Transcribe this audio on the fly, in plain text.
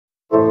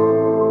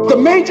the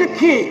major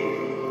key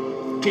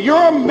to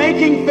your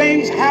making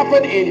things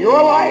happen in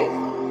your life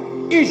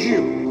is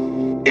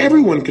you.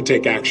 Everyone can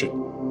take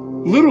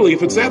action. Literally,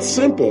 if it's that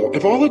simple,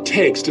 if all it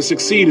takes to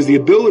succeed is the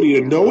ability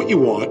to know what you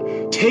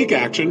want, take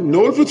action,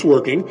 know if it's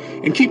working,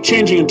 and keep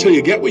changing until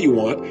you get what you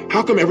want,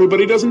 how come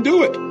everybody doesn't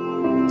do it?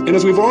 And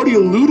as we've already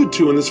alluded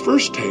to in this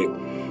first tape,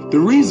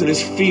 the reason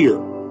is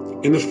fear.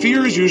 And the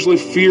fear is usually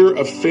fear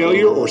of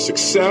failure or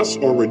success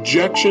or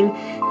rejection.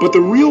 But the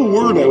real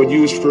word I would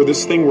use for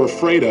this thing we're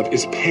afraid of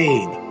is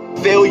pain.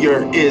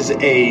 Failure is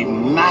a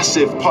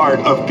massive part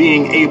of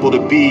being able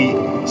to be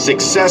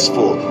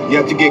successful. You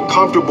have to get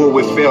comfortable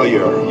with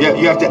failure.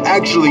 You have to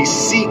actually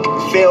seek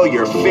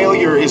failure.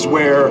 Failure is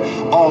where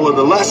all of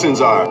the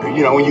lessons are.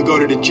 You know, when you go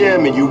to the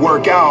gym and you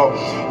work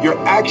out, you're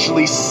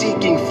actually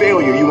seeking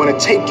failure. You want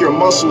to take your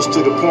muscles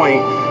to the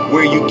point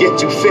where you get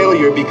to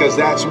failure, because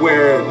that's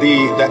where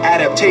the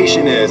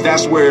adaptation is.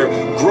 That's where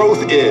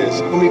growth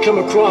is. When we come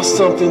across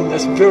something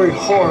that's very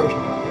hard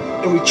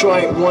and we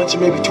try it once or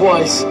maybe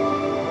twice,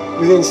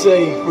 we then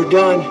say, we're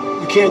done,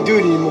 we can't do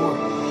it anymore.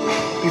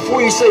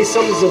 Before you say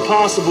something's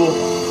impossible,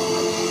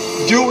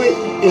 do it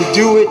and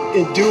do it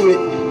and do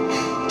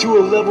it to a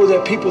level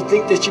that people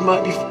think that you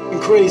might be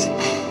crazy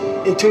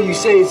until you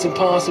say it's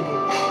impossible.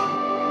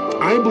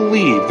 I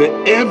believe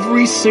that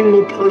every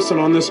single person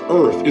on this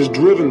earth is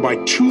driven by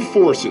two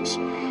forces.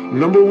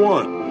 Number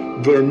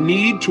one, their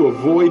need to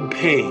avoid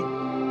pain.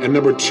 And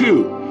number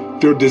two,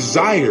 their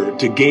desire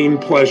to gain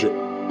pleasure.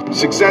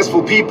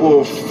 Successful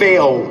people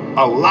fail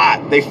a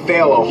lot. They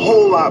fail a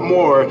whole lot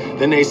more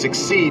than they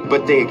succeed,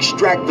 but they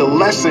extract the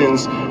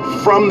lessons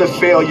from the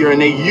failure and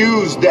they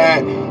use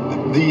that,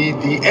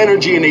 the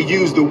energy, and they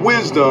use the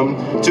wisdom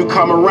to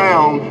come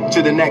around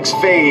to the next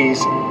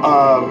phase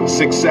of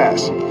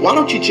success. Why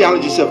don't you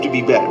challenge yourself to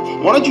be better?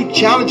 Why don't you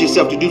challenge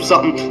yourself to do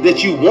something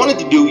that you wanted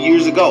to do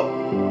years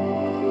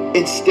ago,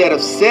 instead of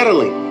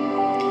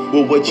settling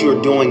with what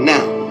you're doing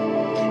now?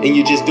 And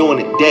you're just doing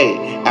it day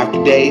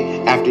after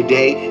day after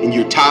day, and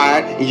you're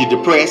tired, and you're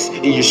depressed,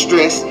 and you're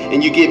stressed,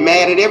 and you get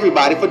mad at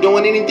everybody for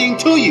doing anything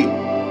to you,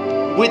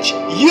 which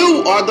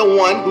you are the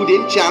one who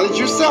didn't challenge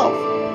yourself.